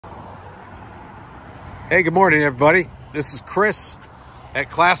Hey, good morning, everybody. This is Chris at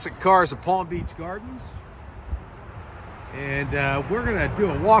Classic Cars of Palm Beach Gardens. And we're going to do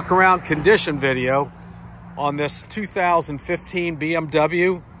a walk around condition video on this 2015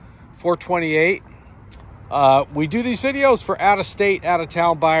 BMW 428. We do these videos for out-of-state,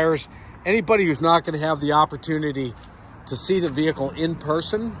 out-of-town buyers, anybody who's not going to have the opportunity to see the vehicle in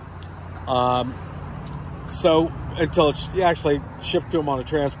person. So until it's actually shipped to them on a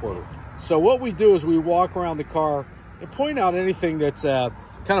transporter. So what we do is we walk around the car and point out anything that's kind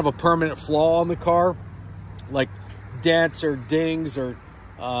of a permanent flaw on the car, like dents or dings or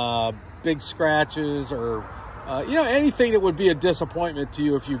big scratches or anything that would be a disappointment to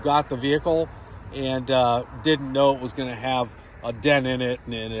you if you got the vehicle and didn't know it was going to have a dent in it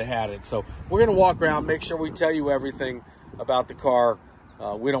and it had it. So we're going to walk around, make sure we tell you everything about the car.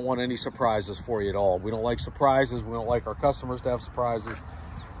 We don't want any surprises for you at all. We don't like surprises. We don't like our customers to have surprises.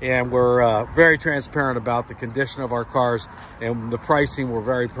 And we're very transparent about the condition of our cars and the pricing we're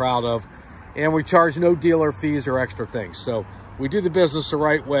very proud of. And we charge no dealer fees or extra things. So we do the business the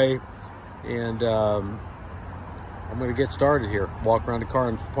right way. And I'm going to get started here. Walk around the car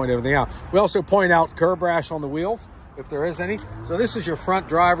and point everything out. We also point out curb rash on the wheels, if there is any. So this is your front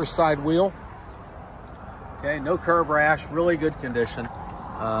driver's side wheel. Okay, no curb rash, really good condition.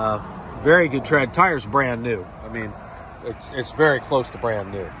 Very good tread. Tires brand new. I mean, it's very close to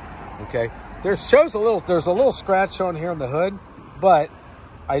brand new. Okay, there's a little scratch on here on the hood, but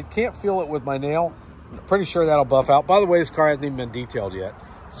I can't feel it with my nail. I'm pretty sure that'll buff out. By the way, this car hasn't even been detailed yet,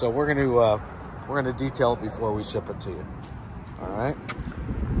 so we're gonna detail it before we ship it to you. All right.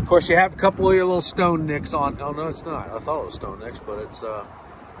 Of course, you have a couple of your little stone nicks on. Oh no, it's not. I thought it was stone nicks, but it's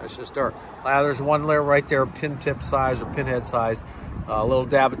that's just dirt. There's one layer right there, pin tip size or pinhead size. A little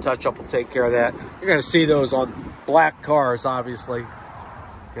dab of touch up will take care of that. You're going to see those on black cars, obviously.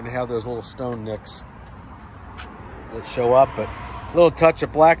 Going to have those little stone nicks that show up, but a little touch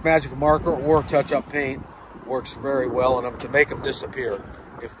of black magic marker or touch up paint works very well in them to make them disappear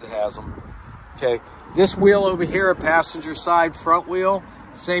if it has them. Okay, this wheel over here, passenger side front wheel,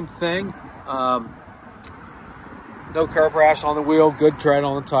 same thing. No curb rash on the wheel, good tread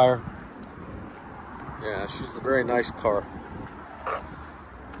on the tire. Yeah, she's a very nice car.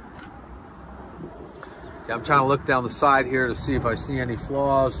 Okay, I'm trying to look down the side here to see if I see any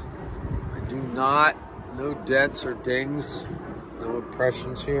flaws. I do not. No dents or dings. No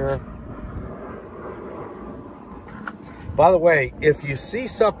impressions here. By the way, if you see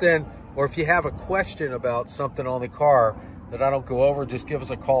something or if you have a question about something on the car that I don't go over, just give us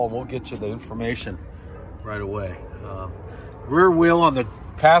a call and we'll get you the information right away. Rear wheel on the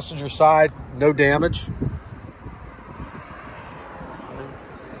passenger side, no damage.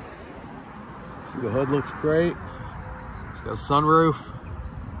 See, the hood looks great. It's got a sunroof.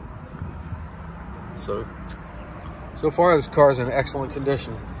 So far this car is in excellent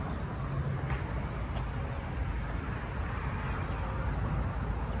condition.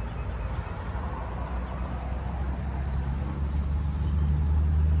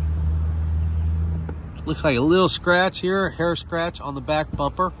 Looks like a little scratch here, hair scratch on the back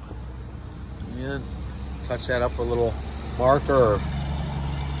bumper. And touch that up with a little marker or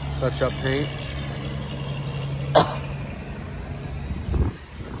touch up paint.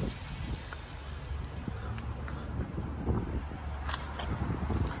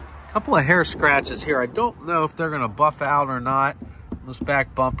 Couple of hair scratches here. I don't know if they're going to buff out or not on this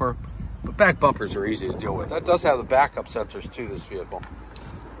back bumper, but back bumpers are easy to deal with. That does have the backup sensors to this vehicle.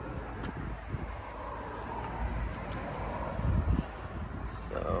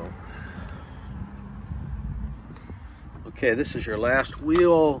 Okay, this is your last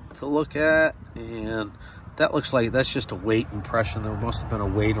wheel to look at, and that looks like that's just a weight impression. There must have been a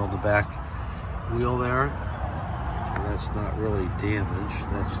weight on the back wheel there. So that's not really damage,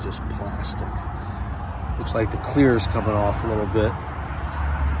 that's just plastic. Looks like the clear is coming off a little bit.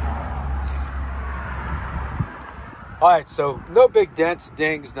 All right, so no big dents,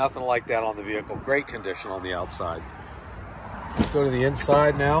 dings, nothing like that on the vehicle. Great condition on the outside. Let's go to the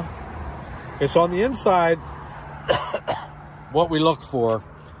inside now. Okay, so on the inside, what we look for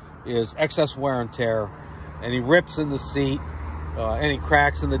is excess wear and tear, any rips in the seat, any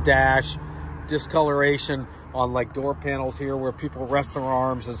cracks in the dash, discoloration on like door panels here where people rest their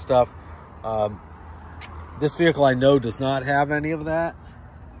arms and stuff. This vehicle I know does not have any of that.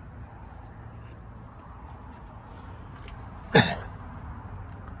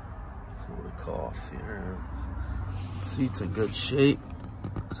 Cough here. Seat's in good shape.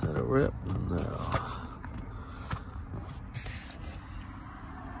 Is that a rip? No.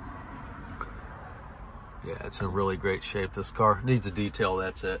 Yeah, it's in really great shape. This car needs a detail,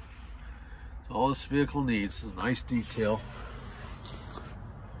 that's it. All this vehicle needs is a nice detail.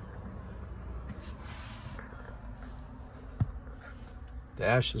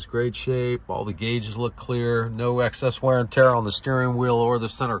 Dash is great shape. All the gauges look clear. No excess wear and tear on the steering wheel or the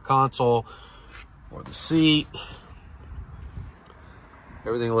center console or the seat.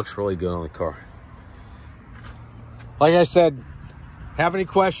 Everything looks really good on the car. Like I said, have any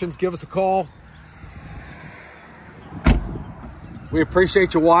questions, give us a call. We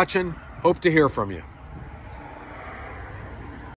appreciate you watching. Hope to hear from you.